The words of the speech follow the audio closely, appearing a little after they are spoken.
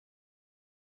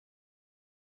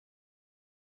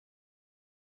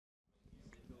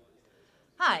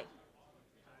Hi.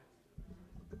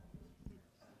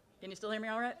 Can you still hear me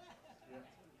all right?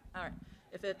 All right.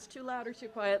 If it's too loud or too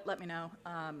quiet, let me know.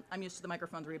 I'm used to the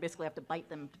microphones where you basically have to bite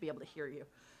them to be able to hear you.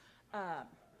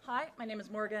 Hi, my name is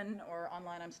Morgan, or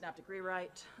online I'm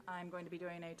SynapticRewrite. I'm going to be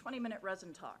doing a 20-minute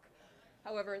resin talk.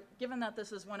 However, given that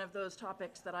this is one of those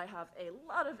topics that I have a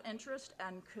lot of interest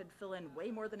and could fill in way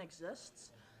more than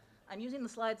exists, I'm using the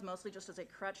slides mostly just as a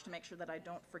crutch to make sure that I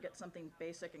don't forget something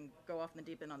basic and go off in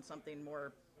the deep end on something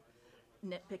more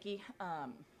nitpicky.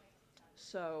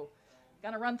 So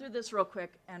gonna run through this real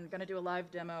quick and gonna do a live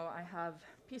demo. I have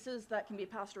pieces that can be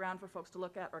passed around for folks to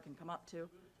look at or can come up to.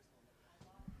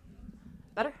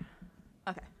 Better?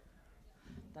 Okay.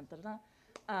 Dun, dun, dun,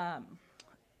 dun.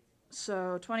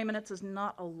 So 20 minutes is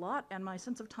not a lot, and my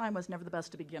sense of time was never the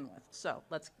best to begin with. So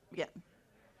let's begin.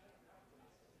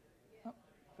 Oh,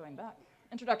 going back.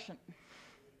 Introduction.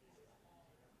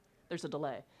 There's a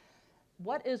delay.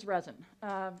 What is resin?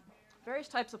 Various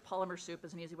types of polymer soup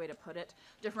is an easy way to put it.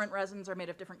 Different resins are made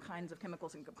of different kinds of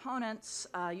chemicals and components.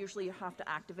 Usually you have to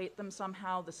activate them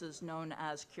somehow. This is known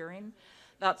as curing.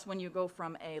 That's when you go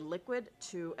from a liquid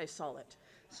to a solid.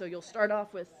 So you'll start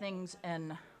off with things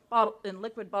in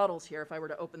liquid bottles here. If I were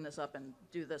to open this up and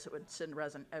do this, it would send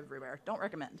resin everywhere. Don't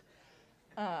recommend.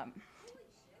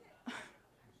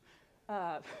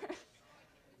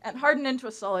 And harden into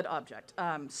a solid object.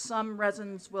 Some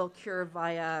resins will cure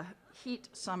via heat,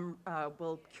 some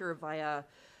will cure via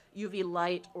UV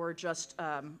light, or just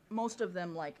most of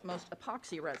them, like most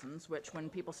epoxy resins, which when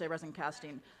people say resin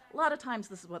casting, a lot of times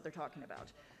this is what they're talking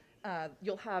about.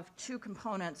 You'll have two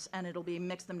components and it'll be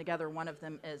mix them together. One of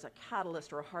them is a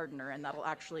catalyst or a hardener, and that'll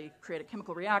actually create a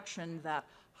chemical reaction that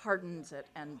hardens it,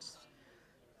 and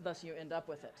thus you end up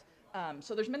with it.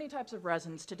 So there's many types of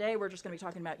resins. Today we're just going to be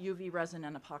talking about UV resin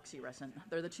and epoxy resin.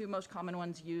 They're the two most common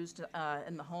ones used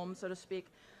in the home, so to speak,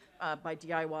 by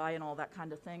DIY and all that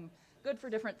kind of thing. Good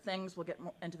for different things. We'll get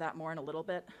into that more in a little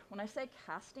bit. When I say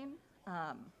casting,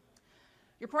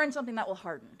 you're pouring something that will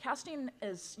harden. Casting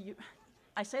is,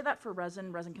 I say that for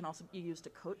resin. Resin can also be used to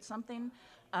coat something.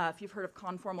 If you've heard of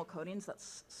conformal coatings,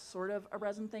 that's sort of a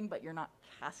resin thing, but you're not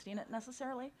casting it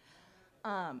necessarily.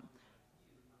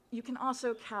 You can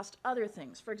also cast other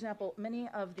things. For example, many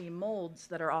of the molds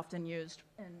that are often used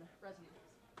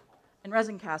in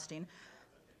resin casting,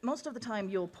 most of the time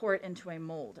you'll pour it into a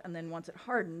mold, and then once it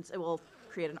hardens, it will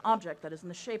create an object that is in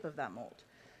the shape of that mold.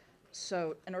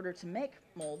 So in order to make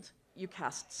molds, you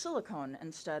cast silicone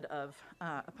instead of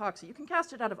epoxy. You can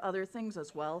cast it out of other things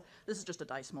as well. This is just a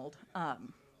dice mold.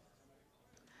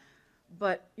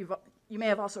 But you may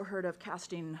have also heard of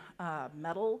casting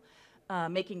metal.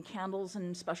 Making candles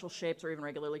in special shapes, or even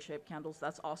regularly shaped candles,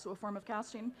 that's also a form of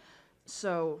casting.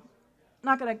 So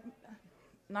not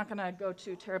gonna go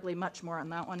too terribly much more on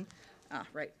that one.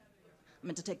 Right, I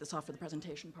meant to take this off for the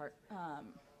presentation part.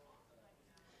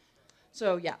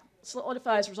 So yeah,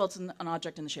 solidifies results in an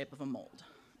object in the shape of a mold.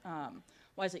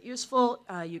 Why is it useful?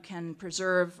 You can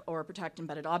preserve or protect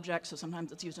embedded objects, so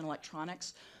sometimes it's used in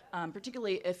electronics,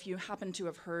 particularly if you happen to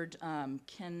have heard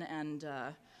Ken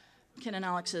and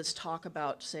Alex's talk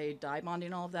about, say, dye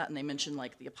bonding, all of that, and they mentioned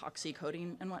like the epoxy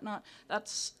coating and whatnot.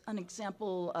 That's an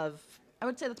example of, I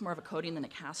would say that's more of a coating than a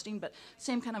casting, but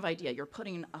same kind of idea. You're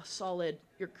putting a solid,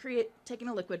 taking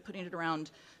a liquid, putting it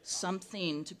around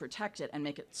something to protect it and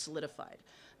make it solidified.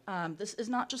 This is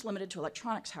not just limited to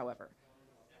electronics, however.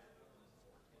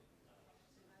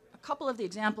 A couple of the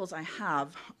examples I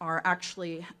have are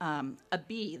actually a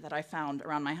bee that I found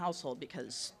around my household,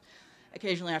 because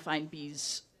occasionally I find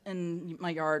bees in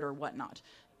my yard or whatnot.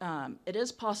 It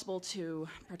is possible to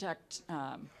protect,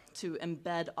 to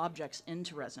embed objects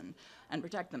into resin and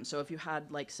protect them. So if you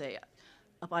had, like, say,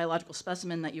 a biological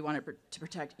specimen that you wanted to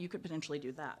protect, you could potentially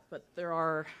do that. But there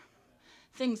are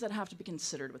things that have to be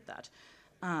considered with that.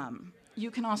 You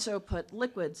can also put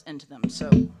liquids into them. So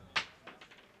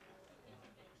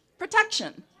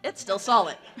protection, it's still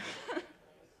solid.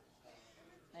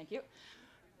 Thank you.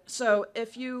 So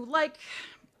if you like,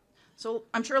 so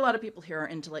I'm sure a lot of people here are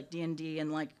into like D&D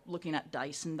and like looking at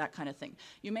dice and that kind of thing.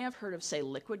 You may have heard of, say,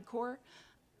 liquid core.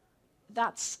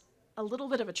 That's a little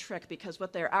bit of a trick, because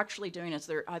what they're actually doing is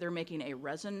they're either making a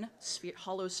resin sphere,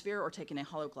 hollow sphere, or taking a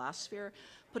hollow glass sphere,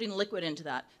 putting liquid into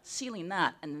that, sealing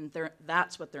that, and then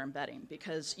that's what they're embedding,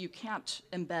 because you can't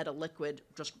embed a liquid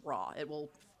just raw. It will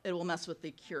mess with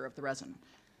the cure of the resin.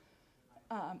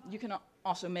 You can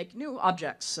also make new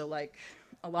objects, so like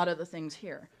a lot of the things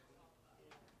here.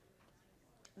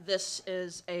 This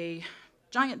is a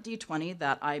giant D20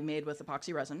 that I made with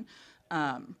epoxy resin,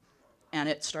 and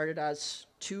it started as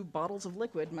 2 bottles of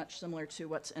liquid, much similar to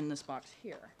what's in this box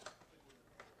here.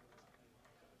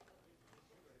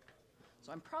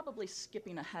 So I'm probably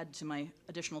skipping ahead to my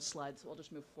additional slides, so I'll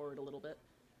just move forward a little bit.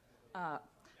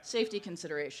 Safety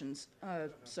considerations.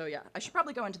 So yeah, I should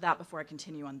probably go into that before I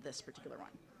continue on this particular one.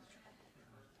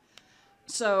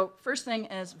 So first thing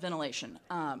is ventilation.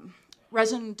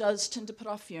 Resin does tend to put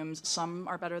off fumes. Some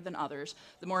are better than others.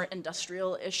 The more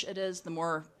industrial-ish it is, the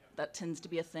more that tends to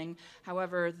be a thing.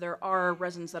 However, there are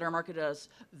resins that are marketed as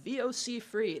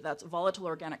VOC-free. That's volatile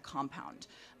organic compound.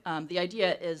 The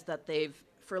idea is that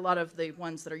for a lot of the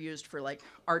ones that are used for like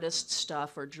artist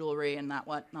stuff or jewelry and that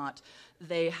whatnot,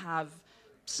 they have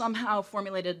somehow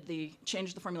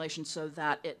changed the formulation so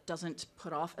that it doesn't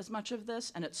put off as much of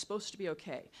this, and it's supposed to be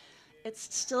okay.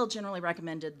 It's still generally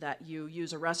recommended that you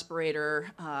use a respirator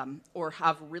or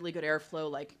have really good airflow,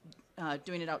 like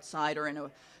doing it outside or in a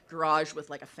garage with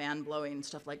like a fan blowing,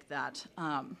 stuff like that.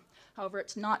 However,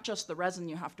 it's not just the resin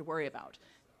you have to worry about.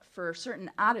 For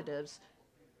certain additives,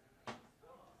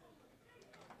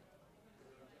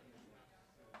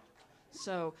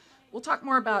 so we'll talk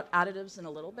more about additives in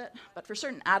a little bit, but for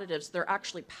certain additives, they're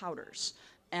actually powders.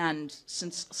 And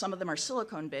since some of them are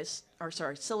silica-based,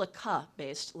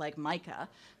 like mica,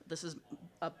 this is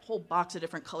a whole box of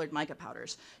different colored mica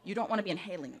powders, you don't want to be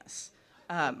inhaling this.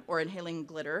 Or inhaling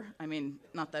glitter. I mean,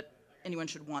 not that anyone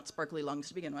should want sparkly lungs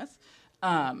to begin with.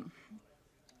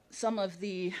 Some of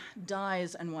the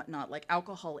dyes and whatnot, like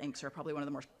alcohol inks, are probably one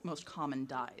of the most common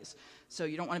dyes. So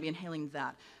you don't want to be inhaling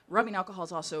that. Rubbing alcohol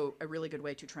is also a really good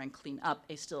way to try and clean up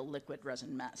a still liquid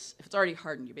resin mess. If it's already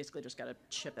hardened, you basically just got to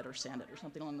chip it or sand it or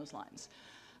something along those lines.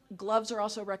 Gloves are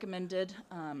also recommended.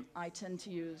 I tend to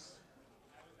use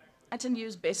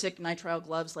basic nitrile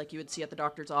gloves like you would see at the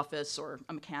doctor's office, or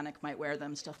a mechanic might wear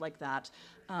them, stuff like that.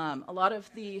 A lot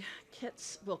of the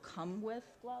kits will come with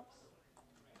gloves,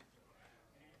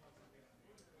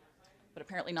 but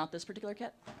apparently not this particular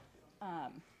kit.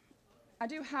 I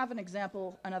do have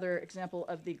another example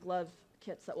of the glove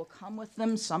kits that will come with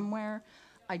them somewhere.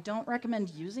 I don't recommend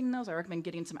using those. I recommend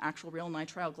getting some actual real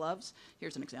nitrile gloves.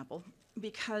 Here's an example.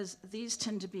 Because these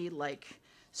tend to be like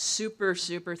super,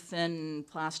 super thin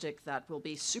plastic that will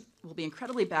be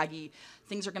incredibly baggy.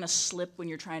 Things are going to slip when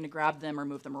you're trying to grab them or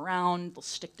move them around. They'll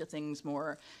stick to things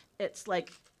more. It's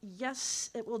like,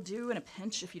 yes, it will do in a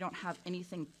pinch if you don't have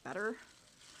anything better.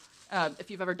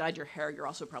 If you've ever dyed your hair, you're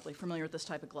also probably familiar with this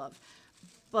type of glove.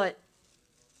 But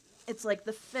it's like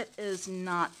the fit is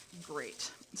not great.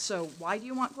 So why do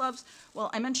you want gloves? Well,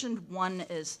 I mentioned one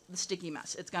is the sticky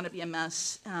mess. It's going to be a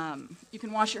mess. You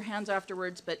can wash your hands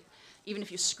afterwards, but even if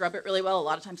you scrub it really well, a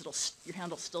lot of times your hand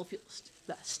will still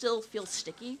feel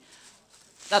sticky.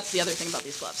 That's the other thing about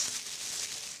these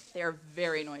gloves. They are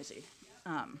very noisy.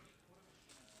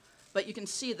 But you can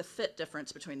see the fit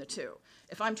difference between the two.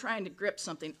 If I'm trying to grip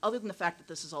something, other than the fact that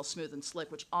this is all smooth and slick,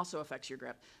 which also affects your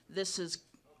grip, this is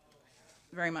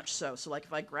very much so. So like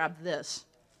if I grab this,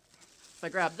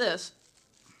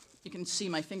 you can see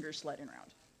my fingers sliding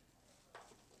around.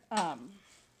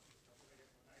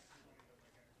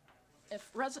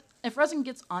 If resin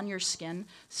gets on your skin,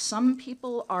 some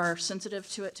people are sensitive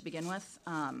to it to begin with.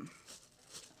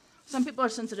 Some people are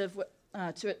sensitive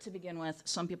to it to begin with.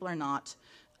 Some people are not.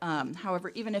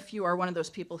 However, even if you are one of those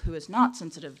people who is not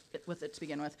sensitive with it to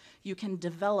begin with, you can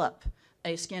develop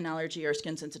a skin allergy or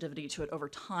skin sensitivity to it over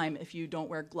time if you don't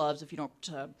wear gloves, if you don't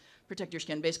protect your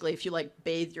skin. Basically, if you like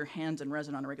bathe your hands in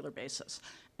resin on a regular basis.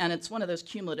 And it's one of those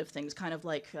cumulative things, kind of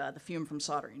like the fume from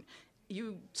soldering.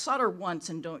 You solder once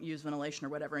and don't use ventilation or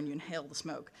whatever, and you inhale the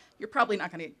smoke, you're probably not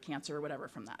going to get cancer or whatever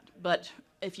from that. But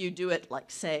if you do it,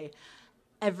 like, say,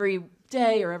 every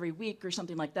day or every week or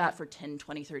something like that for 10,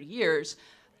 20, 30 years,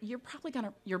 you're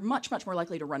much, much more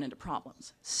likely to run into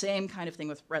problems. Same kind of thing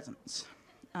with resins.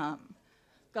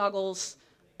 Goggles,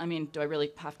 I mean, do I really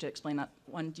have to explain that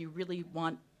one? Do you really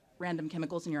want random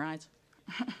chemicals in your eyes?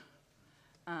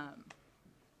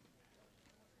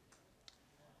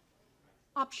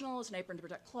 Optional is an apron to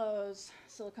protect clothes,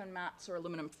 silicone mats or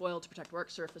aluminum foil to protect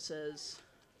work surfaces.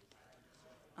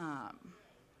 All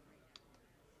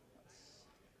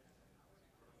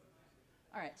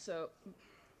right, so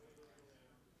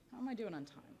how am I doing on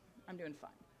time? I'm doing fine.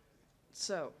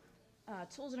 So,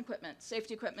 tools and equipment.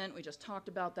 Safety equipment, we just talked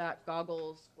about that.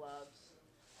 Goggles, gloves.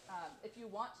 If you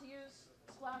want to use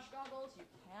splash goggles, you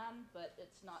can, but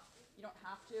you don't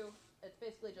have to. It's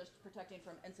basically just protecting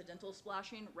from incidental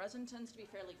splashing. Resin tends to be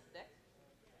fairly thick.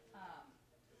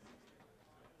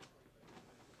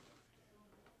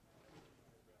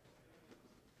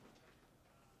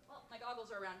 Well, my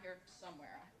goggles are around here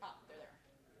somewhere. Ah, they're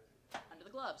there. Under the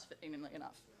gloves, fittingly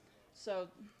enough. So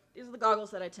these are the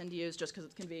goggles that I tend to use just because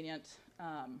it's convenient.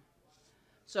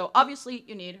 So obviously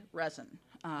you need resin.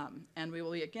 And we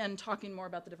will be, again, talking more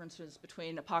about the differences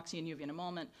between epoxy and UV in a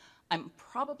moment. I'm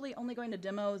probably only going to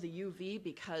demo the UV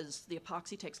because the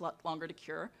epoxy takes a lot longer to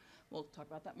cure. We'll talk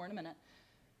about that more in a minute.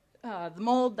 The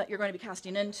mold that you're going to be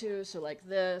casting into, so like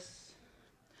this.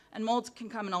 And molds can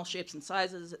come in all shapes and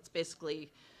sizes. It's basically,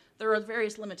 there are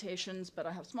various limitations, but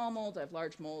I have small molds, I have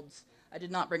large molds. I did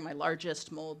not bring my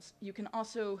largest molds. You can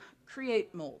also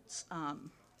create molds,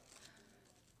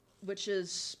 which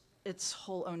is its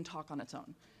whole own talk on its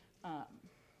own.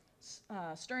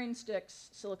 Stirring sticks,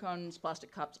 silicones,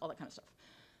 plastic cups, all that kind of stuff.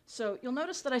 So you'll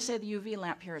notice that I say the UV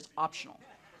lamp here is optional.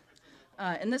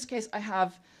 In this case, I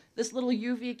have this little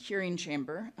UV curing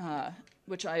chamber,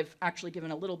 which I've actually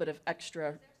given a little bit of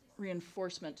extra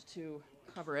reinforcement to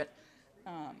cover it,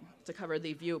 to cover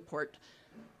the viewport.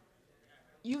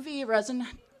 UV resin,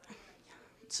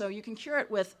 so you can cure it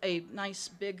with a nice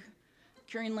big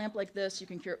curing lamp like this. You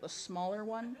can cure it with a smaller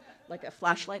one, like a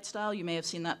flashlight style. You may have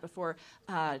seen that before.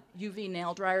 UV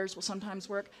nail dryers will sometimes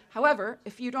work. However,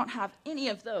 if you don't have any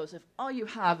of those, if all you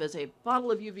have is a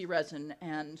bottle of UV resin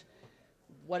and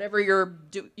whatever you're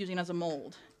using as a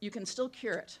mold, you can still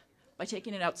cure it by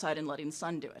taking it outside and letting the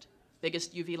sun do it.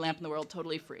 Biggest UV lamp in the world,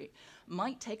 totally free.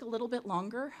 Might take a little bit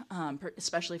longer,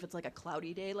 especially if it's like a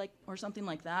cloudy day or something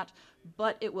like that,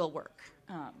 but it will work.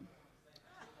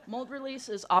 Mold release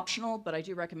is optional, but I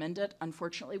do recommend it.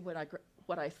 Unfortunately,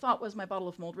 what I thought was my bottle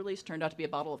of mold release turned out to be a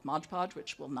bottle of Mod Podge,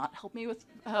 which will not help me with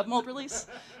mold release.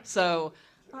 So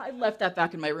I left that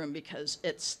back in my room because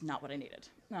it's not what I needed.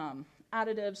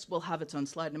 Additives will have its own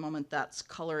slide in a moment. That's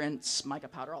colorants, mica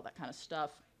powder, all that kind of stuff.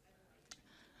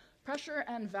 Pressure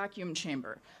and vacuum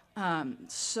chamber.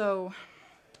 So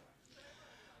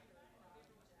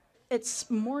it's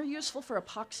more useful for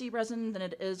epoxy resin than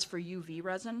it is for UV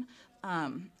resin.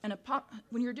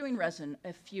 When you're doing resin,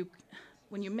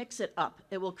 when you mix it up,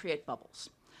 it will create bubbles.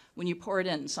 When you pour it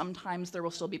in, sometimes there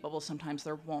will still be bubbles, sometimes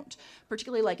there won't,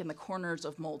 particularly like in the corners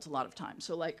of molds a lot of times.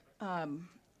 So like,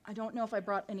 I don't know if I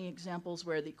brought any examples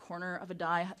where the corner of a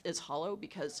die is hollow,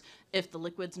 because if the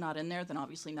liquid's not in there, then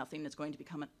obviously nothing is going to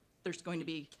become there's going to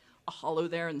be a hollow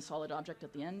there and the solid object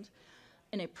at the end.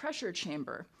 In a pressure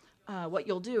chamber, what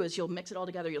you'll do is you'll mix it all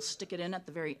together, you'll stick it in at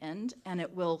the very end, and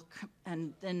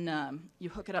then you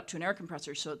hook it up to an air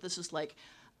compressor. So this is like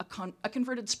a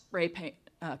converted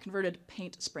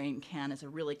paint spraying can is a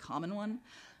really common one,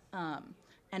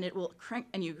 and it will crank.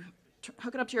 And you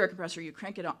hook it up to your air compressor, you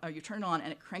crank it on, or you turn it on,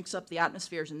 and it cranks up the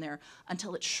atmospheres in there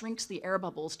until it shrinks the air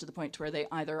bubbles to the point to where they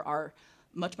either are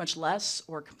much, much less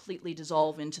or completely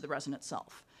dissolve into the resin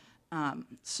itself.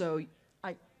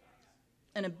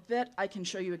 In a bit, I can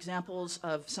show you examples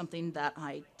of something that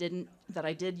I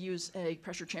did use a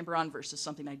pressure chamber on versus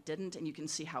something I didn't, and you can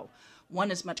see how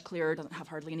one is much clearer, doesn't have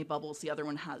hardly any bubbles, the other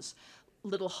one has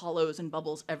little hollows and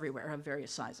bubbles everywhere of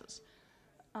various sizes.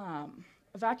 A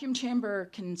vacuum chamber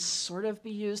can sort of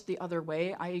be used the other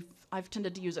way. I've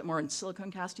tended to use it more in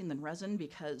silicone casting than resin,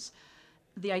 because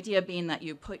the idea being that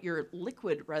you put your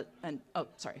liquid,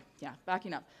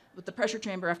 backing up. With the pressure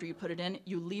chamber, after you put it in,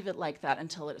 you leave it like that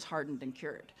until it is hardened and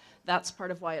cured. That's part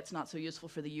of why it's not so useful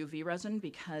for the UV resin,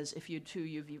 because if you do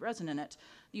UV resin in it,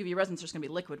 the UV resin is just going to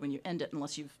be liquid when you end it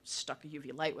unless you've stuck a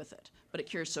UV light with it. But it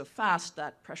cures so fast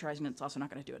that pressurizing it's also not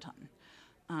going to do a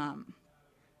ton.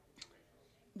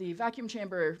 The vacuum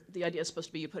chamber, the idea is supposed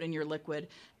to be you put in your liquid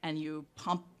and you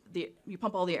pump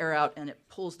all the air out, and it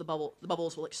pulls the bubble. The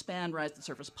bubbles will expand, rise to the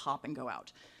surface, pop, and go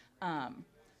out.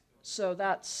 So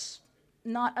that's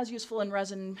not as useful in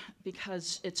resin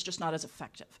because it's just not as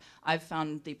effective. I've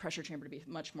found the pressure chamber to be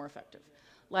much more effective.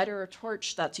 Lighter or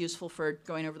torch, that's useful for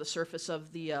going over the surface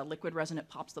of the liquid resin. It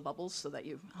pops the bubbles so that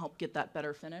you help get that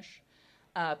better finish.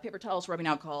 Paper towels, rubbing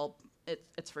alcohol,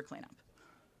 it's for cleanup.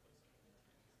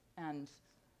 And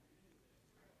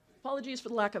apologies for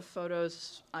the lack of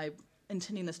photos. I'm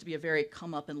intending this to be a very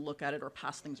come up and look at it or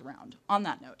pass things around. On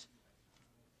that note.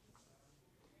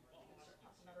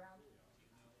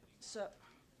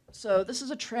 So this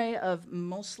is a tray of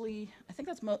mostly, I think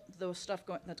that's the stuff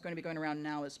that's going to be going around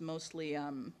now is mostly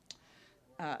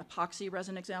epoxy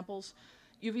resin examples.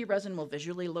 UV resin will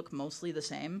visually look mostly the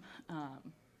same.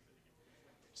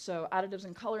 So additives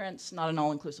and colorants, not an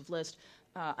all-inclusive list.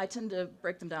 I tend to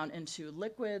break them down into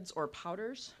liquids or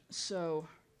powders. So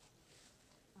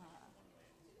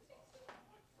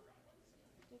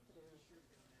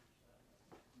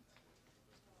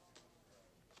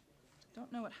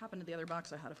don't know what happened to the other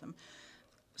box I had of them.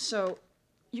 So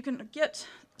you can get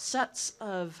sets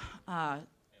of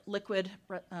liquid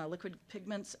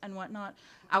pigments and whatnot.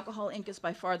 Alcohol ink is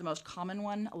by far the most common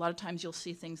one. A lot of times you'll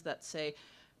see things that say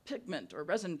pigment or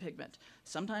resin pigment.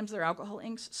 Sometimes they're alcohol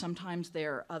inks, sometimes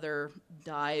they're other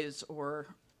dyes, or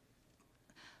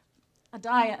a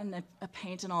dye and a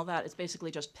paint and all that is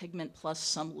basically just pigment plus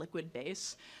some liquid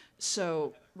base.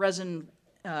 So resin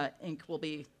ink will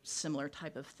be similar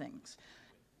type of things.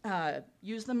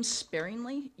 Use them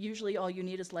sparingly. Usually all you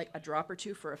need is like a drop or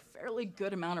two for a fairly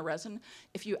good amount of resin.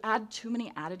 If you add too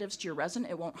many additives to your resin,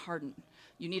 it won't harden.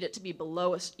 You need it to be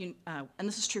below, and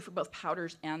this is true for both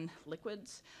powders and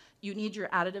liquids. You need your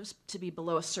additives to be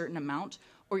below a certain amount,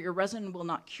 or your resin will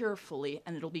not cure fully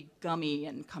and it'll be gummy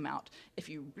and come out. If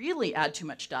you really add too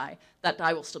much dye, that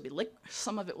dye will still be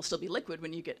some of it will still be liquid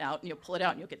when you get out, and you'll pull it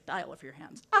out and you'll get dye all over your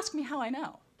hands. Ask me how I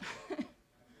know.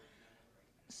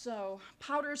 So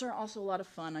powders are also a lot of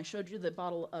fun. I showed you the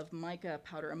bottle of mica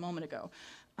powder a moment ago.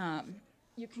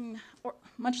 You can,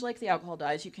 much like the alcohol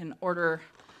dyes, you can order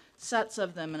sets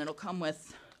of them and it'll come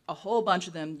with a whole bunch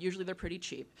of them. Usually they're pretty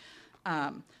cheap.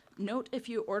 Note if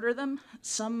you order them,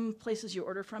 some places you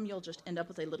order from, you'll just end up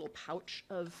with a little pouch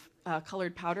of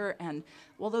colored powder, and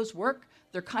while those work,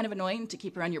 they're kind of annoying to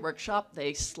keep around your workshop.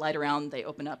 They slide around, they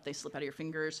open up, they slip out of your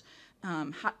fingers.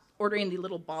 Ordering the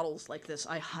little bottles like this,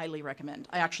 I highly recommend.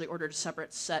 I actually ordered a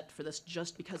separate set for this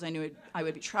just because I knew I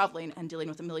would be traveling, and dealing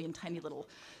with a million tiny little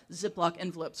Ziploc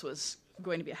envelopes was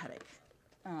going to be a headache.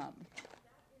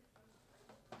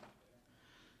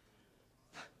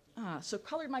 So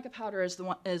colored mica powder is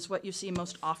what you see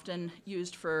most often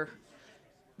used for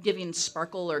giving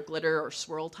sparkle or glitter or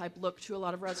swirl type look to a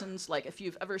lot of resins. Like if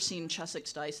you've ever seen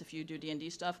Chessex dice, if you do D&D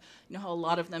stuff, you know how a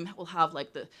lot of them will have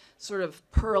like the sort of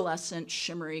pearlescent,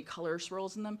 shimmery color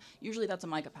swirls in them? Usually that's a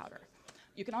mica powder.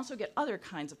 You can also get other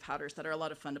kinds of powders that are a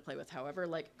lot of fun to play with, however,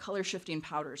 like color shifting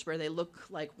powders, where they look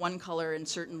like one color in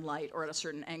certain light or at a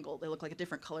certain angle. They look like a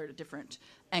different color at a different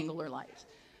angle or light.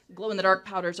 Glow-in-the-dark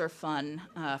powders are fun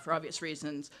for obvious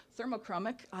reasons.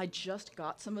 Thermochromic, I just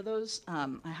got some of those. I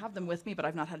have them with me, but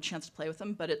I've not had a chance to play with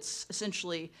them. But it's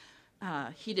essentially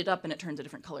heated up and it turns a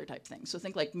different color type thing. So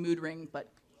think like mood ring, but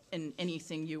in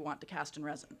anything you want to cast in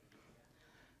resin.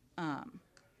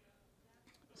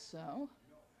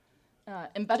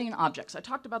 Embedding objects. I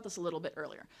talked about this a little bit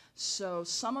earlier. So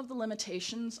some of the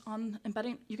limitations on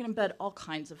embedding, you can embed all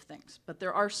kinds of things, but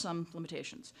there are some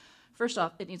limitations. First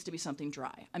off, it needs to be something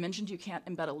dry. I mentioned you can't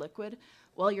embed a liquid.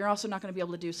 Well, you're also not going to be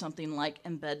able to do something like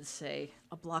embed, say,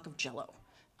 a block of Jell-O,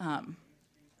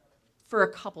 for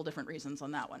a couple different reasons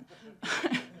on that one.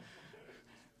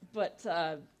 But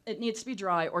it needs to be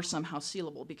dry or somehow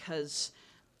sealable, because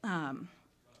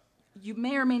you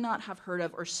may or may not have heard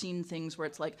of or seen things where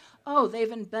it's like, oh,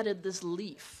 they've embedded this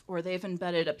leaf, or they've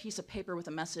embedded a piece of paper with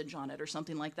a message on it or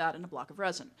something like that in a block of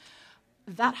resin.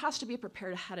 That has to be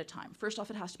prepared ahead of time. First off,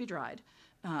 it has to be dried,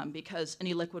 because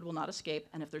any liquid will not escape,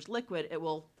 and if there's liquid, it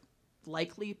will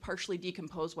likely partially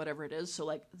decompose whatever it is. So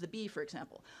like the bee, for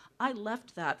example. I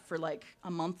left that for like a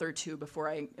month or two before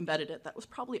I embedded it. That was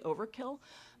probably overkill,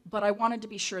 but I wanted to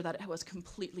be sure that it was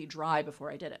completely dry before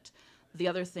I did it. The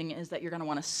other thing is that you're going to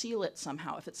want to seal it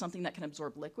somehow if it's something that can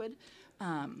absorb liquid,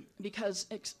 because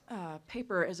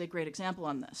paper is a great example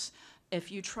on this.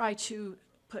 If you try to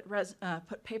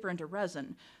put paper into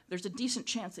resin, there's a decent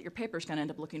chance that your paper is going to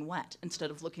end up looking wet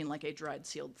instead of looking like a dried,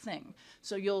 sealed thing.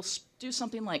 So you'll do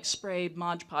something like spray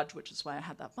Mod Podge, which is why I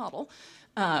had that bottle,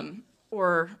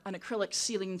 or an acrylic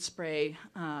sealing spray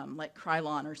like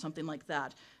Krylon or something like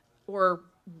that, or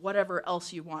whatever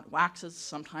else you want. Wax is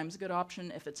sometimes a good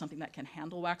option if it's something that can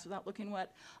handle wax without looking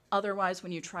wet. Otherwise,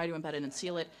 when you try to embed it and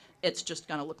seal it, it's just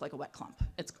going to look like a wet clump,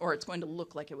 or it's going to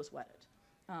look like it was wetted.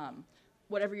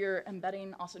 Whatever you're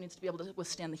embedding also needs to be able to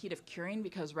withstand the heat of curing,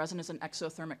 because resin is an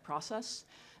exothermic process.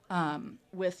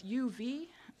 With the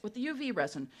UV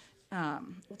resin,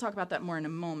 we'll talk about that more in a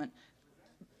moment.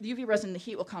 The UV resin, the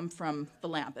heat will come from the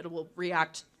lamp. It will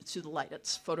react to the light.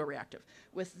 It's photoreactive.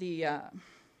 With the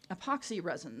epoxy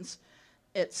resins,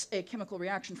 it's a chemical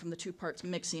reaction from the two parts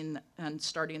mixing and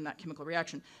starting that chemical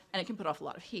reaction, and it can put off a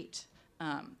lot of heat.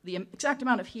 The exact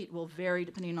amount of heat will vary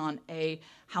depending on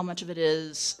how much of it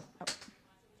is.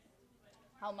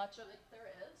 How much of it there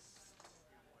is.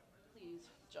 Please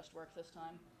just work this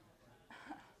time.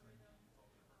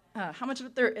 How much of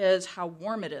it there is, how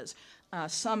warm it is.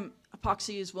 Some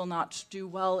epoxies will not do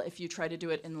well if you try to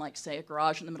do it in, like, say, a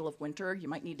garage in the middle of winter. You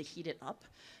might need to heat it up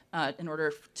in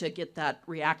order to get that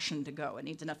reaction to go. It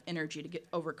needs enough energy to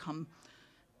overcome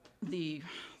there's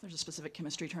a specific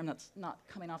chemistry term that's not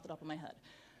coming off the top of my head.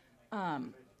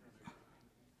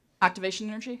 Activation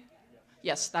energy?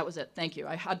 Yes, that was it. Thank you.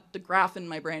 I had the graph in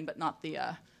my brain, but not the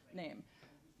name.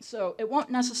 So it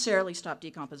won't necessarily stop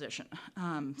decomposition.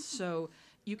 So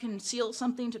you can seal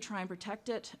something to try and protect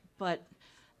it, but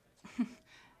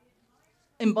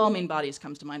embalming bodies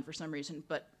comes to mind for some reason,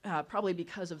 but probably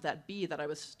because of that B that I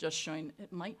was just showing.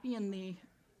 It might be in the,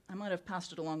 I might have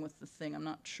passed it along with the thing, I'm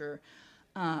not sure.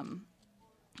 On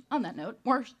that note,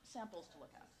 more samples to look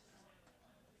at.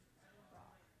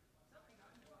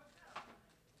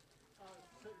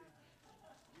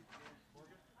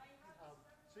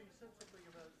 So you said something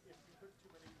about if you put too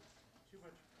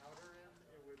much powder in,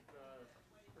 it would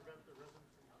prevent the resin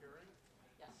from curing.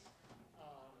 Yes.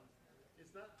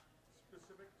 Is that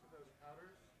specific to those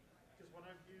powders? Because when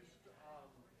I've used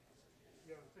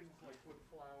things like wood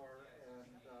flour and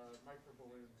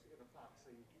microballoons in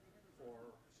epoxy for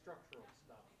structural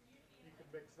stuff, you can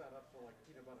mix that up for like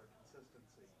peanut butter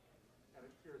consistency, and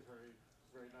it cures very,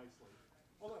 very nicely.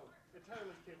 Although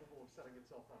entirely capable of setting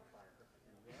itself on fire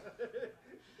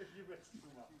if you mix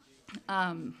too much.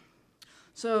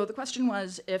 So the question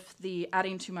was if the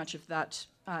adding too much, if that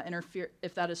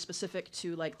if that is specific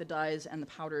to like the dyes and the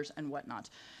powders and whatnot.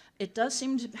 It does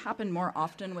seem to happen more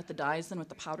often with the dyes than with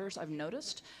the powders, I've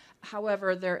noticed.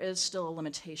 However, there is still a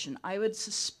limitation. I would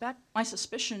suspect, my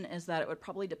suspicion is that it would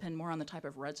probably depend more on the type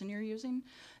of resin you're using.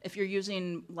 If you're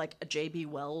using like a JB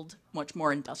Weld, much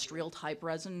more industrial type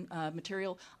resin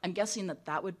material, I'm guessing that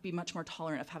that would be much more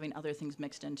tolerant of having other things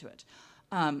mixed into it.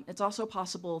 It's also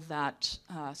possible that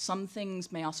some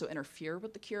things may also interfere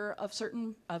with the cure of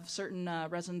certain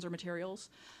resins or materials.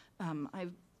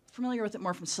 I'm familiar with it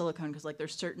more from silicone because like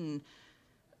there's certain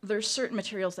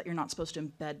materials that you're not supposed to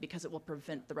embed because it will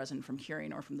prevent the resin from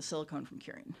curing or from the silicone from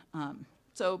curing.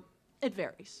 So it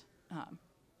varies.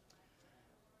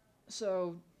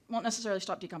 So won't necessarily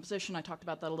stop decomposition. I talked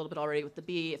about that a little bit already with the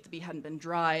bee. If the bee hadn't been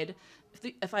dried,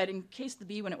 if I had encased the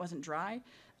bee when it wasn't dry,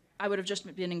 I would have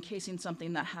just been encasing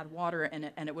something that had water in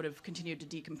it and it would have continued to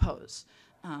decompose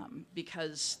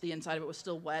because the inside of it was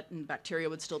still wet and bacteria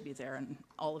would still be there and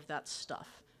all of that stuff.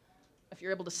 If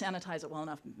you're able to sanitize it well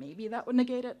enough, maybe that would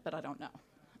negate it, but I don't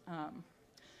know.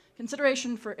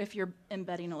 Consideration for if you're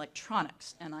embedding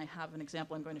electronics, and I have an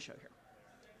example I'm going to show here.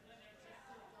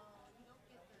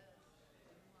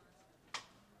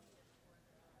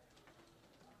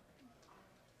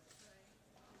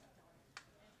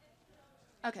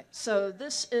 Okay, so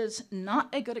this is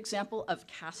not a good example of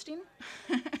casting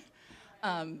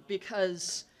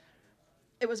because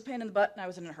it was a pain in the butt and I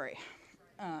was in a hurry.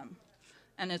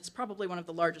 And it's probably one of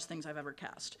the largest things I've ever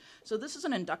cast. So this is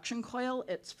an induction coil.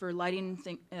 It's for lighting.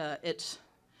 It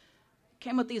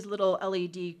came with these little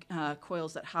LED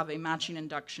coils that have a matching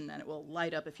induction, and it will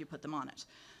light up if you put them on it.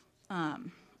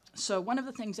 So one of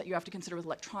the things that you have to consider with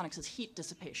electronics is heat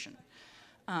dissipation.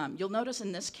 You'll notice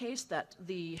in this case that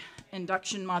the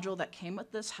induction module that came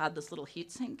with this had this little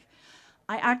heat sink.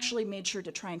 I actually made sure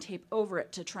to try and tape over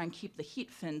it to try and keep the heat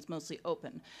fins mostly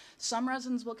open. Some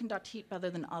resins will conduct heat better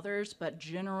than others, but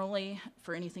generally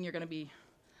for anything you're going to be,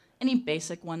 any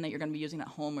basic one that you're going to be using at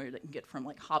home or that you can get from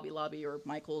like Hobby Lobby or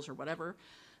Michael's or whatever,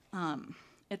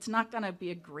 it's not going to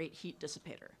be a great heat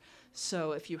dissipator.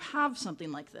 So if you have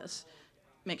something like this,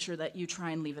 make sure that you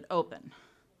try and leave it open.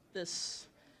 This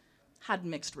had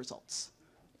mixed results.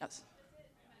 Yes?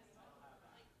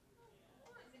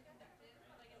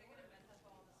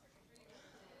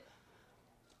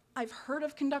 I've heard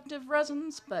of conductive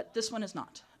resins, but this one is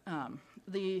not.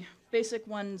 The basic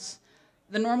ones,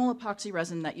 the normal epoxy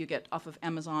resin that you get off of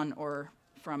Amazon or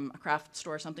from a craft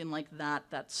store, something like that,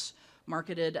 that's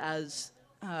marketed as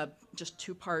just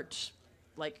two-part,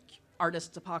 like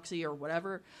artist's epoxy or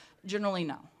whatever, generally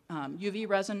no. UV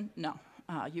resin, no.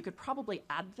 You could probably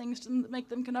add things to make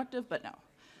them conductive, but no.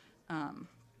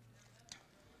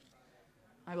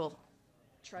 I will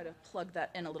try to plug that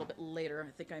in a little bit later.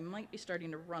 I think I might be starting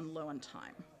to run low on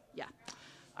time. Yeah.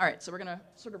 All right, so we're going to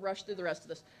sort of rush through the rest of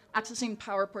this. Accessing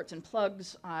power ports and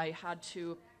plugs, I had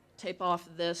to tape off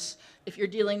this. If you're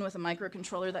dealing with a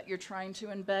microcontroller that you're trying to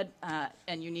embed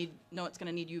and you know it's going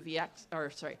to need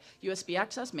USB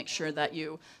access, make sure that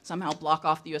you somehow block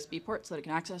off the USB port so that it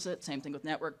can access it. Same thing with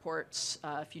network ports.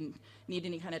 If you need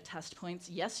any kind of test points,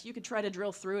 yes, you could try to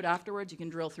drill through it afterwards. You can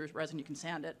drill through resin, you can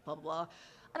sand it, blah, blah, blah.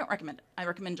 I don't recommend it. I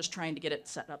recommend just trying to get it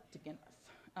set up to begin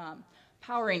with.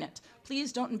 Powering it.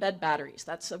 Please don't embed batteries.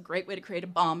 That's a great way to create a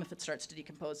bomb if it starts to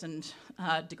decompose and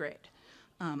degrade.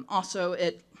 Also,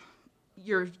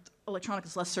 your electronic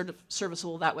is less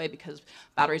serviceable that way because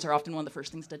batteries are often one of the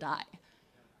first things to die.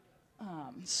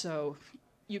 So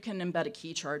you can embed a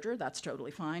key charger. That's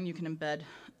totally fine. You can embed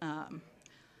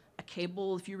a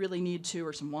cable if you really need to,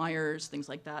 or some wires, things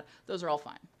like that. Those are all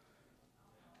fine.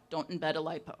 Don't embed a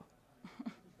LiPo.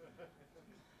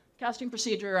 Casting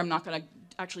procedure, I'm not going to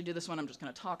actually do this one. I'm just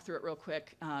going to talk through it real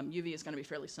quick. UV is going to be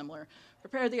fairly similar.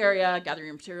 Prepare the area, gather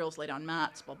your materials, lay down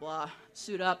mats, blah, blah.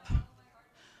 Suit up.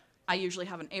 I usually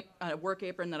have a work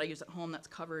apron that I use at home that's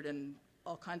covered in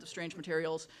all kinds of strange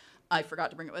materials. I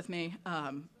forgot to bring it with me.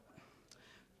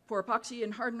 Pour epoxy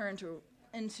and hardener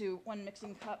into one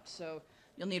mixing cup, so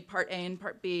you'll need part A and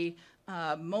part B.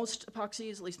 Most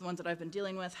epoxies, at least the ones that I've been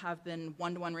dealing with, have been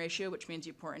 1-to-1 ratio, which means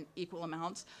you pour in equal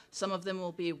amounts. Some of them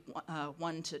will be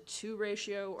 1-to-2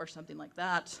 ratio or something like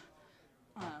that.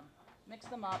 Mix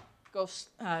them up. Mix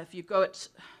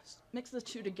the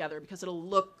two together because it'll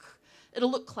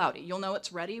look cloudy. You'll know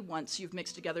it's ready once you've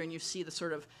mixed together and you see the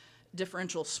sort of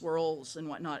differential swirls and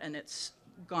whatnot, and it's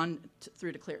gone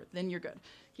through to clear. Then you're good.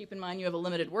 Keep in mind you have a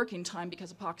limited working time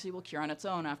because epoxy will cure on its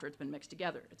own after it's been mixed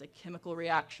together. It's a chemical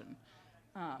reaction.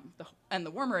 And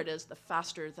the warmer it is, the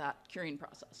faster that curing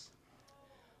process.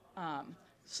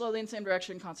 Slowly in the same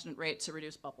direction, constant rate to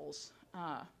reduce bubbles.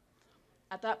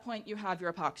 At that point, you have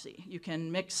your epoxy. You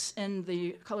can mix in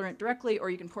the colorant directly, or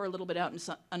you can pour a little bit out in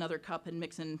another cup and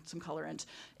mix in some colorant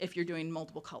if you're doing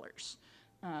multiple colors.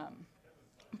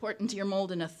 Pour it into your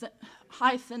mold in a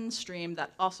high, thin stream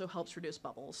that also helps reduce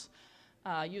bubbles.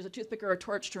 Use a toothpick or a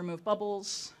torch to remove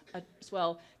bubbles as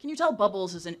well. Can you tell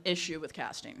bubbles is an issue with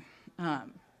casting?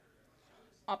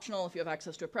 Optional if you have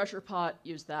access to a pressure pot,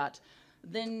 use that.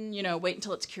 Then, wait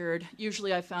until it's cured.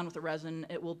 Usually I've found with the resin,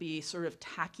 it will be sort of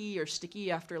tacky or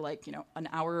sticky after an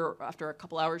hour or after a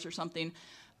couple hours or something.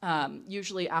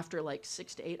 Usually after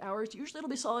 6 to 8 hours. Usually it'll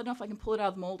be solid enough I can pull it out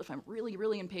of the mold if I'm really,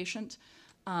 really impatient.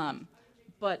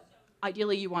 But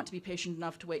ideally you want to be patient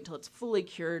enough to wait until it's fully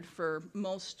cured. For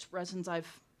most resins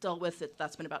I've dealt with,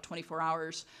 that's been about 24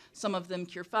 hours. Some of them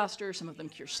cure faster, some of them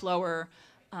cure slower.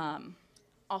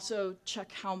 Also,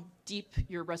 check how deep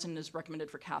your resin is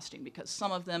recommended for casting, because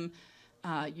some of them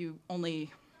is only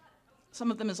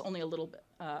a little bit.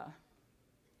 Oh,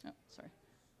 sorry.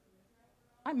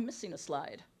 I'm missing a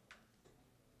slide.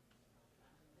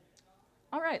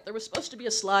 All right, there was supposed to be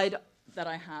a slide that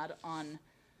I had on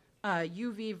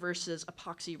UV versus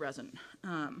epoxy resin.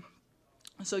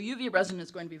 So UV resin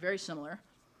is going to be very similar.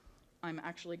 I'm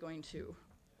actually going to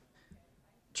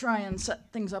try and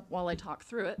set things up while I talk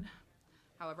through it.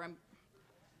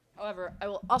 However, I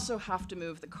will also have to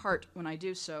move the cart when I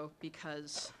do so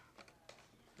because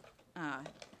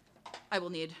I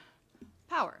will need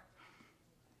power.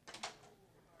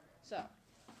 So,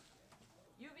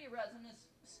 UV resin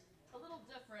is a little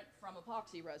different from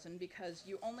epoxy resin because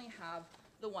you only have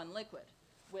the one liquid.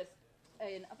 With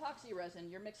an epoxy resin,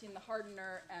 you're mixing the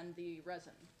hardener and the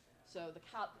resin. So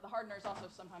the hardener is also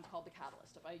sometimes called the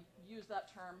catalyst. If I use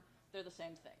that term, they're the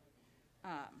same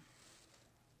thing.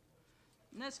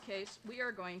 In this case, we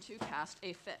are going to cast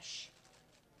a fish.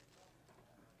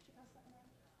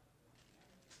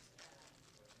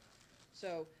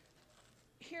 So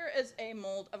here is a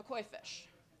mold of a koi fish.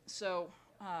 So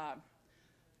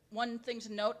one thing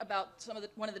to note about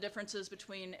one of the differences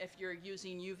between if you're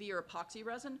using UV or epoxy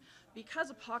resin,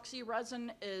 because epoxy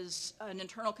resin is an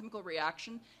internal chemical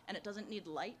reaction and it doesn't need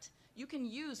light, you can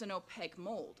use an opaque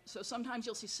mold. So sometimes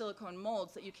you'll see silicone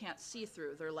molds that you can't see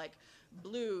through. They're like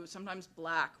blue, sometimes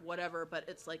black, whatever, but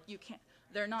it's like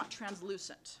they're not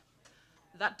translucent.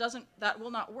 That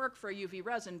will not work for UV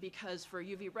resin because for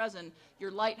UV resin,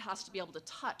 your light has to be able to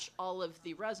touch all of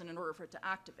the resin in order for it to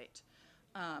activate.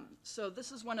 So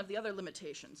this is one of the other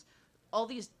limitations. All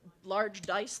these large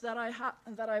dice that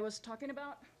I was talking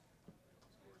about,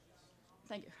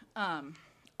 thank you.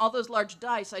 All those large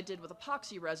dice I did with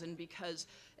epoxy resin because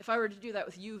if I were to do that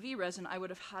with UV resin, I would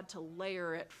have had to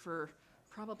layer it for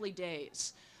probably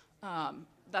days.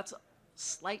 That's a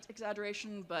slight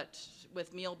exaggeration, but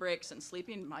with meal breaks and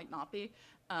sleeping, might not be.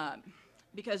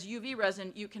 Because UV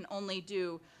resin, you can only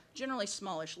do generally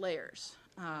smallish layers.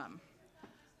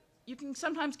 You can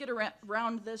sometimes get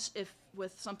around this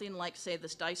with something like, say,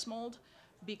 this dice mold,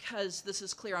 because this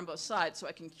is clear on both sides, so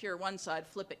I can cure one side,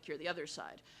 flip it, cure the other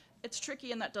side. It's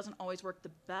tricky and that doesn't always work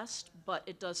the best, but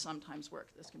it does sometimes work.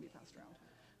 This can be passed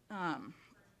around.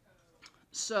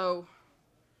 So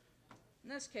in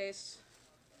this case,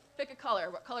 pick a color.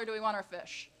 What color do we want our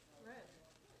fish? Red.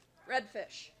 Red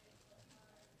fish.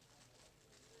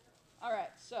 All right,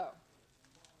 so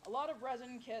a lot of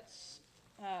resin kits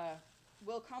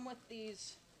will come with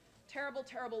these terrible,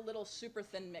 terrible little super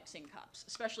thin mixing cups,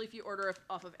 especially if you order it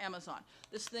off of Amazon.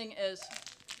 This thing is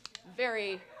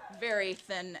very, very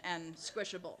thin and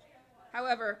squishable.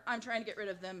 However, I'm trying to get rid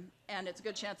of them, and it's a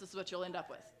good chance this is what you'll end up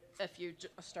with if you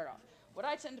start off. What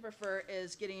I tend to prefer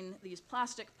is getting these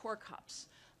plastic pour cups.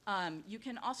 You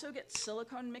can also get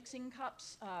silicone mixing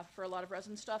cups for a lot of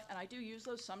resin stuff, and I do use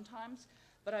those sometimes,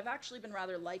 but I've actually been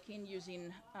rather liking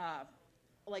using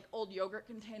a like old yogurt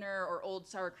container or old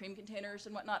sour cream containers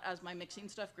and whatnot as my mixing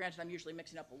stuff. Granted, I'm usually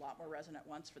mixing up a lot more resin at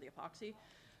once for the epoxy.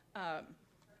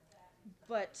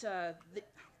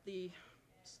 The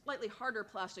slightly harder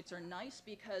plastics are nice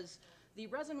because the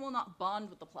resin will not bond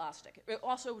with the plastic. It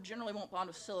also generally won't bond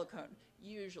with silicone,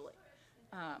 usually.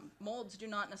 Molds do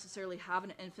not necessarily have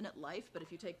an infinite life, but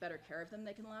if you take better care of them,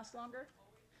 they can last longer.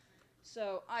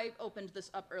 So I opened this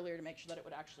up earlier to make sure that it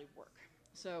would actually work.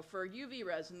 So for UV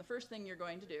resin, the first thing you're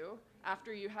going to do,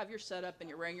 after you have your setup and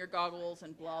you're wearing your goggles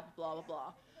and blah, blah,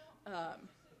 blah, blah,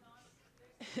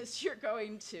 is you're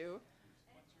going to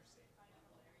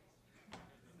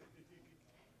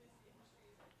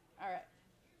all right.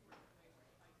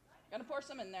 Gonna pour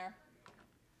some in there.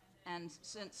 And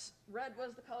since red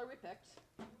was the color we picked,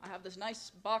 I have this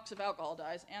nice box of alcohol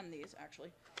dyes, and these,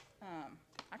 actually.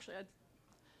 Actually,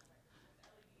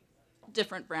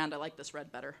 different brand. I like this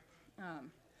red better.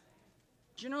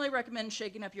 Generally recommend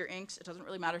shaking up your inks. It doesn't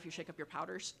really matter if you shake up your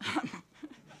powders.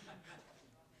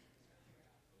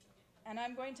 And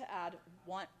I'm going to add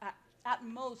at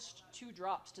most 2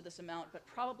 drops to this amount, but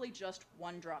probably just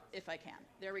 1 drop if I can.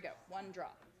 There we go, 1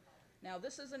 drop. Now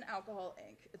this is an alcohol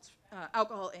ink. It's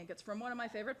alcohol ink. It's from one of my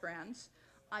favorite brands.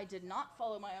 I did not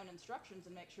follow my own instructions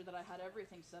and make sure that I had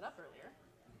everything set up earlier.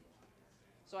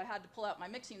 So I had to pull out my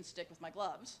mixing stick with my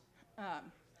gloves.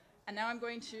 And now I'm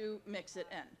going to mix it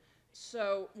in.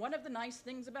 So one of the nice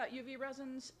things about UV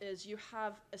resins is you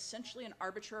have essentially an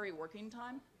arbitrary working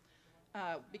time.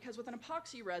 Because with an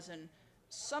epoxy resin,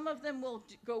 some of them will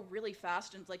go really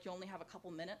fast, and it's like you only have a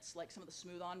couple minutes, like some of the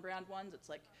smooth-on brand ones. It's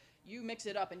like you mix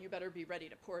it up and you better be ready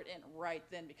to pour it in right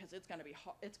then because it's going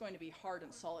to be hard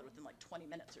and solid within like 20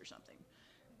 minutes or something.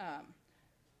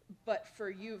 But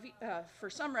for UV, for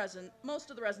some resin, most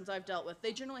of the resins I've dealt with,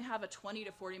 they generally have a 20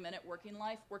 to 40 minute working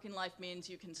life. Working life means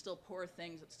you can still pour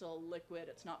things, it's still a liquid,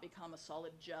 it's not become a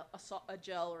solid gel, a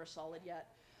gel or a solid yet.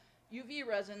 UV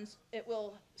resins, it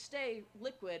will stay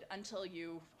liquid until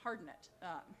you harden it,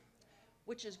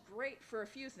 which is great for a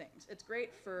few things. It's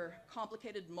great for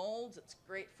complicated molds, it's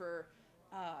great for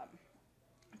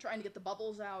trying to get the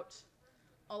bubbles out,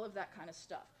 all of that kind of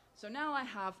stuff. So now I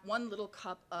have 1 little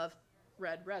cup of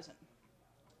red resin.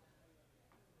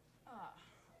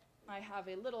 I have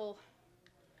a little,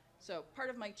 so part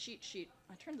of my cheat sheet,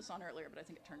 I turned this on earlier, but I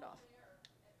think it turned off.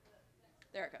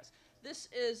 There it goes. This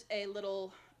is a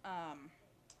little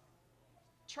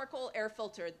charcoal air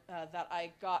filter that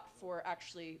I got for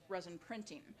actually resin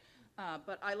printing.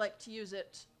 But I like to use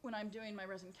it when I'm doing my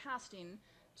resin casting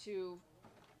to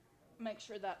make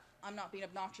sure that I'm not being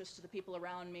obnoxious to the people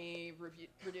around me,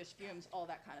 reduce fumes, all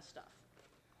that kind of stuff.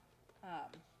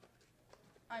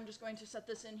 I'm just going to set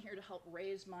this in here to help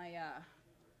raise my,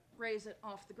 raise it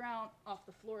off the ground, off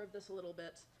the floor of this a little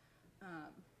bit.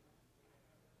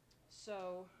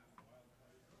 So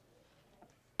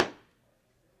I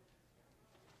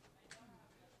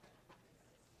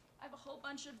have a whole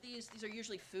bunch of these. These are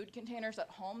usually food containers at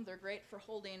home. They're great for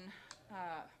holding,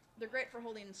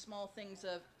 small things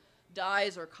of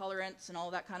dyes or colorants and all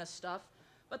that kind of stuff.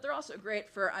 But they're also great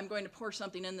for, I'm going to pour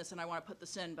something in this and I want to put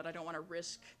this in, but I don't want to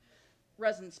risk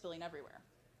resin spilling everywhere.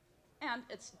 And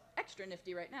it's extra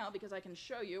nifty right now because I can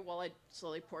show you while I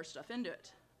slowly pour stuff into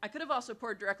it. I could have also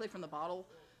poured directly from the bottle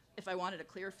if I wanted a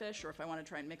clear fish or if I want to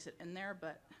try and mix it in there,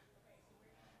 but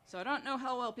so I don't know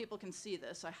how well people can see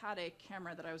this. I had a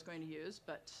camera that I was going to use,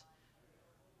 but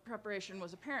preparation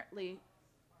was apparently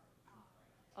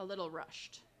a little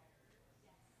rushed.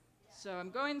 So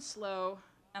I'm going slow,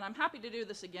 and I'm happy to do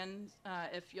this again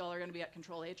if y'all are going to be at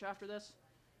Control H after this.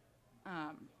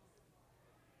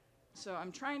 So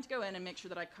I'm trying to go in and make sure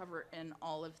that I cover in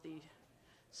all of the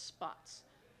spots.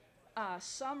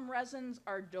 Some resins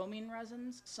are doming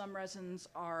resins. Some resins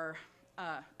are,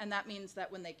 and that means that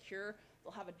when they cure,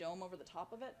 they'll have a dome over the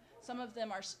top of it. Some of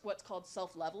them are what's called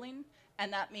self-leveling,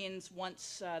 and that means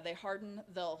once they harden,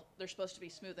 they're supposed to be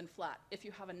smooth and flat if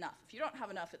you have enough. If you don't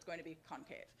have enough, it's going to be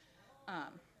concave.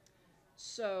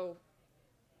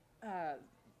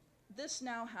 This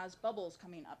now has bubbles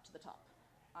coming up to the top.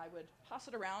 I would pass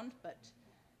it around, but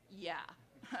yeah.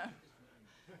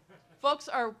 Folks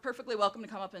are perfectly welcome to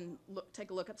come up and take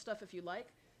a look at stuff if you like.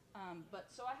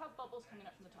 So I have bubbles coming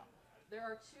up from the top. There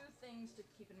are 2 things to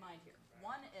keep in mind here.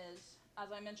 One is,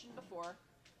 as I mentioned before,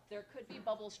 there could be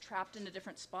bubbles trapped into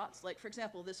different spots. Like, for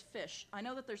example, this fish. I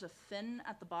know that there's a fin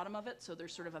at the bottom of it, so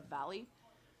there's sort of a valley.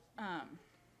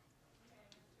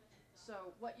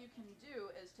 So what you can do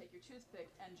is take your toothpick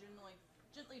and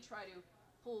gently try to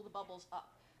pull the bubbles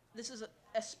up. This is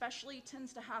especially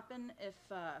tends to happen if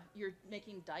you're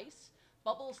making dice.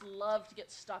 Bubbles love to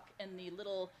get stuck in the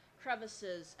little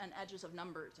crevices and edges of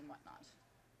numbers and whatnot.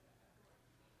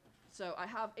 So I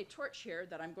have a torch here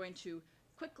that I'm going to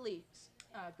quickly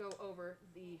go over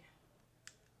the...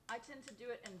 I tend to do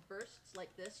it in bursts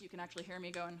like this. You can actually hear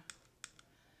me going...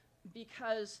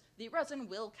 because the resin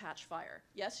will catch fire.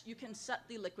 Yes, you can set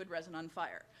the liquid resin on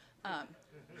fire.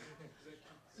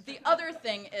 The other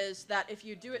thing is that if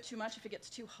you do it too much, if it gets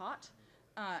too hot,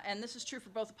 and this is true for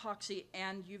both epoxy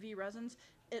and UV resins,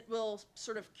 it will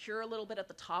sort of cure a little bit at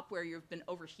the top where you've been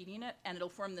overheating it, and it'll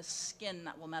form this skin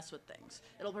that will mess with things.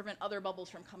 It'll prevent other bubbles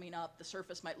from coming up, the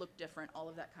surface might look different, all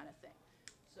of that kind of thing.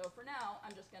 So for now,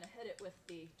 I'm just gonna hit it with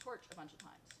the torch a bunch of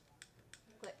times.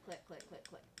 Click, click, click, click,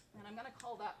 click. And I'm gonna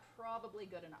call that probably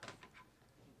good enough.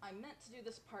 I meant to do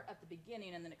this part at the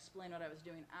beginning and then explain what I was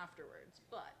doing afterwards,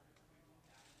 but,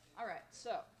 all right,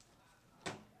 so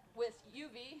with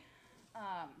UV,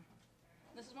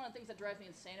 this is one of the things that drives me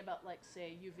insane about, like,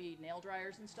 say, UV nail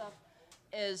dryers and stuff,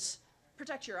 is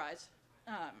protect your eyes.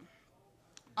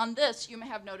 On this, you may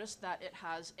have noticed that it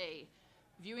has a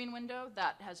viewing window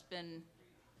that has been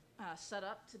set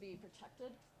up to be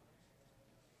protected.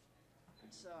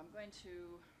 So I'm going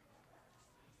to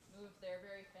move their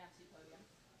very fancy podium.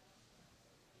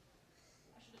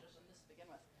 I should have just done this to begin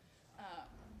with.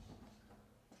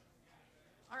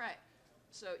 All right,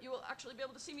 so you will actually be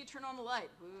able to see me turn on the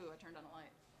light. Ooh, I turned on the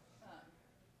light.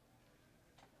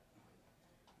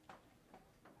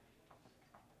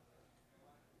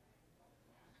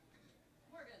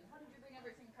 Morgan, how did you bring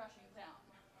everything crashing down?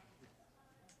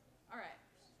 All right,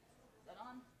 is that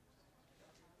on?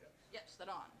 Yes,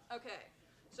 that on. Okay,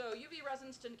 so UV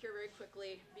resins tend to cure very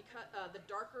quickly. Because the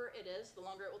darker it is, the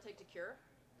longer it will take to cure.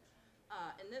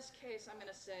 In this case, I'm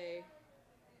going to say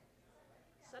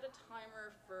set a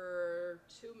timer for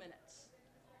 2 minutes.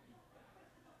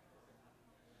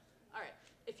 All right,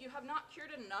 if you have not cured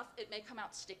it enough, it may come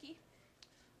out sticky.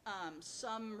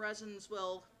 Some resins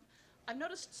will... I've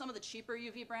noticed some of the cheaper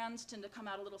UV brands tend to come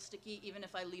out a little sticky even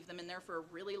if I leave them in there for a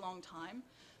really long time.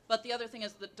 But the other thing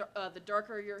is that the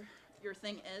darker your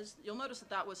thing is, you'll notice that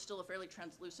that was still a fairly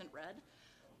translucent red.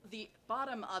 The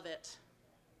bottom of it,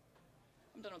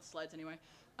 I'm done with the slides anyway,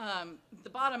 the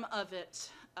bottom of it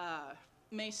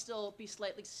may still be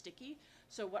slightly sticky.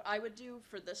 So what I would do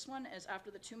for this one is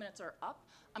after the 2 minutes are up,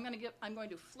 I'm going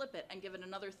to flip it and give it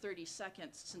another 30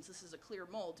 seconds since this is a clear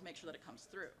mold to make sure that it comes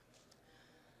through.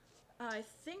 I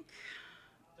think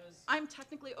I'm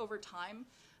technically over time,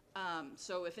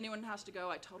 so if anyone has to go,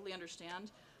 I totally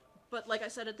understand. But like I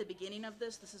said at the beginning of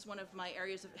this, this is one of my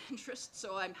areas of interest,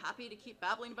 so I'm happy to keep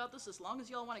babbling about this as long as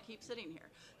you all want to keep sitting here.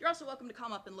 You're also welcome to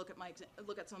come up and look at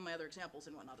some of my other examples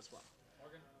and whatnot as well.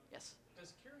 Morgan? Yes?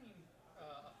 Does curing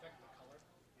affect the color?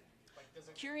 Like, does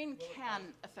it, Curing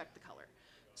can affect the color.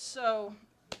 So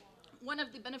one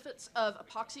of the benefits of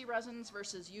epoxy resins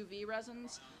versus UV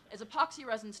resins is epoxy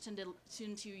resins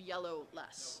tend to yellow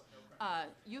less.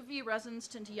 UV resins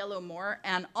tend to yellow more,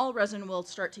 and all resin will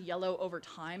start to yellow over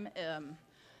time.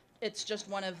 It's just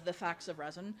one of the facts of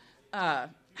resin.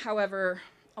 However,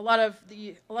 a lot of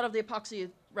the epoxy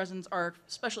resins are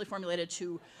specially formulated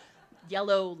to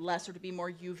yellow less or to be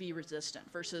more UV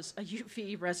resistant versus a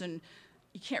UV resin.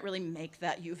 You can't really make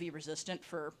that UV resistant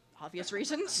for obvious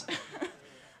reasons.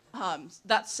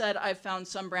 That said, I've found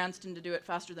some brands tend to do it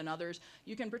faster than others.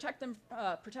 You can protect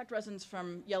resins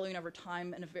from yellowing over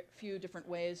time in a few different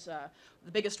ways.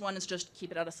 The biggest one is just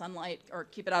keep it out of sunlight, or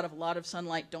keep it out of a lot of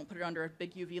sunlight. Don't put it under a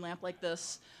big UV lamp like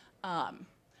this. I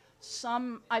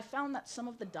found that some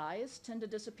of the dyes tend to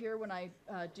disappear when I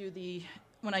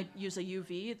use a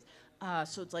UV.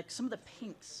 So it's like some of the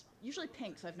pinks, usually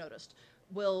pinks I've noticed,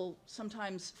 will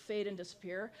sometimes fade and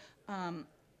disappear.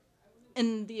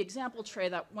 In the example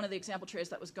tray, one of the example trays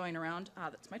that was going around,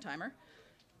 that's my timer,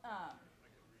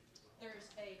 there's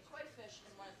a koi fish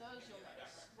in one of those, you'll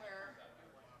notice, where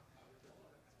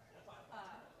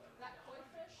that koi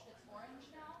fish, it's orange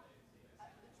now.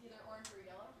 It's either orange or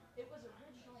yellow. It was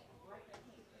originally bright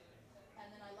pink, and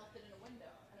then I left it in a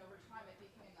window, and over time it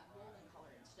became that golden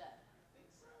color instead.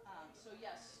 So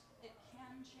yes, it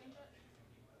can change it.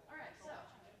 All right, so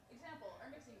example,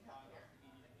 our mixing cup here.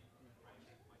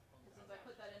 Since I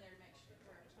put that in there to make sure.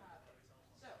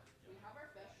 So we have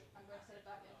our fish. I'm going to set it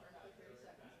back in for another 30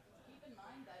 seconds. Keep in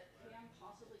mind that it can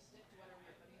possibly stick to whatever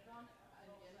you're putting it on. And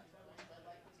again, that's one of the reasons I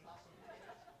like these plastic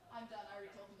containers. I'm done. I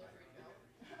already told them they're free to go.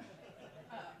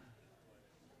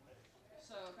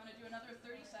 So I'm going to do another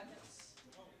 30 seconds.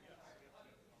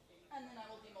 And then I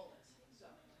will demold it. So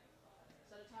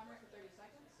set a timer for 30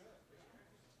 seconds.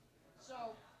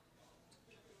 So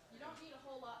you don't need a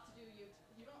whole lot to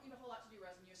do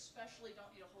resin. You especially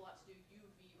don't need a whole lot to do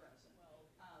UV resin.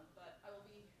 But I will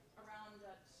be around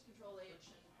at Control H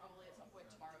and probably at some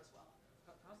point tomorrow as well.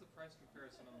 how's the price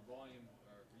comparison on the volume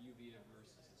for UV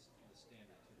versus the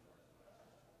standard too?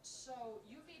 So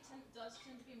UV does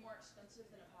tend to be more expensive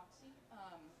than epoxy.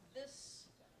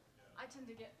 I tend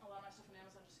to get a lot of my stuff from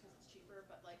Amazon just because it's cheaper,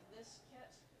 but like this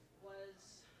kit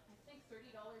was, I think,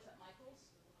 $30 at Michael's.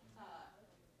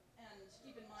 And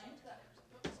keep in mind that,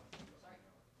 oops, sorry,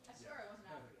 I swear I wasn't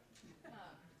out of it.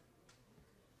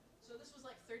 So this was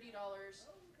like $30.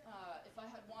 If I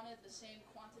had wanted the same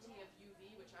quantity of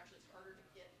UV, which actually it's harder to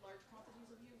get large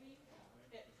quantities of UV,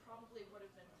 it probably would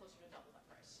have been closer to double that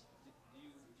price. Do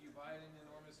you buy it in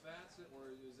enormous vats,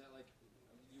 or is that like,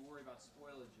 you worry about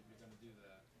spoilage if you're going to do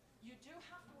that? You do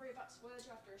have to worry about spoilage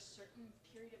after a certain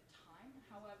period of time.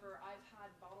 However, I've had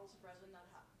bottles of resin that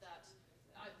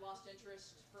I've lost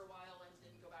interest for a while and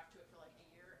didn't go back to it for like a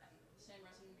year, and the same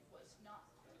resin was not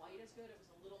quite as good. It was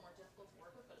a little more difficult to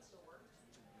work with, but it still worked.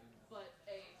 But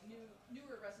a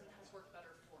newer resin has worked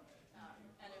better for me.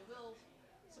 And it will,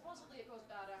 supposedly it goes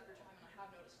bad after time, and I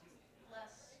have noticed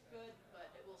less good,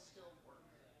 but it will still work.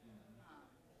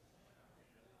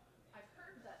 I've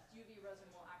heard that UV resin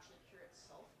will actually cure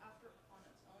itself on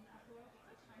its own after a while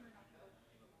if the timer not go.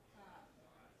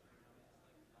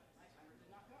 My timer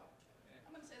did not go.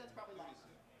 I'm going to say that's probably long.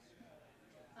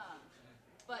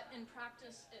 But in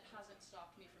practice, it hasn't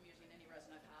stopped me from using any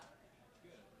resin I've had.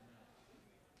 Good.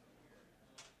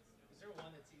 Is there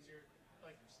one that's easier,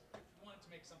 like if you wanted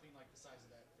to make something like the size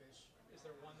of that fish, is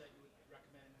there one that you would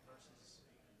recommend versus,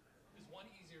 is one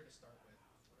easier to start with?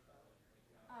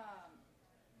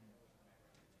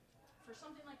 For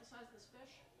something like the size of this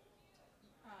fish,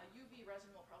 UV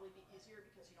resin will probably be easier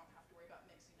because you don't have to worry about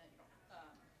mixing it.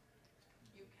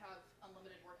 You have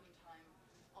unlimited working time,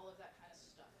 all of that kind of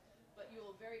stuff. But you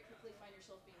will very quickly find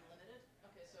yourself being limited.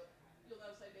 Okay, so you'll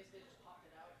notice I basically just popped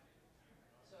it out.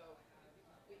 So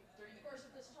during the course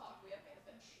of this talk, we have made a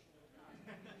fish.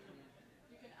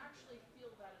 You can actually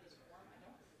feel that it is warm. I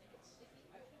don't think it's sticky.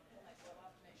 I will pull my glove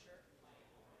off to make sure.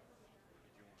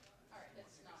 All right,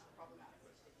 it's not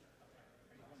problematically sticky.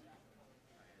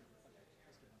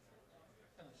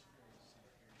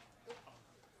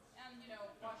 And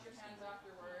wash your hands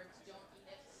afterwards. Don't eat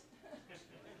it.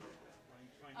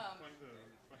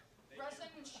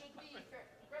 Resin should be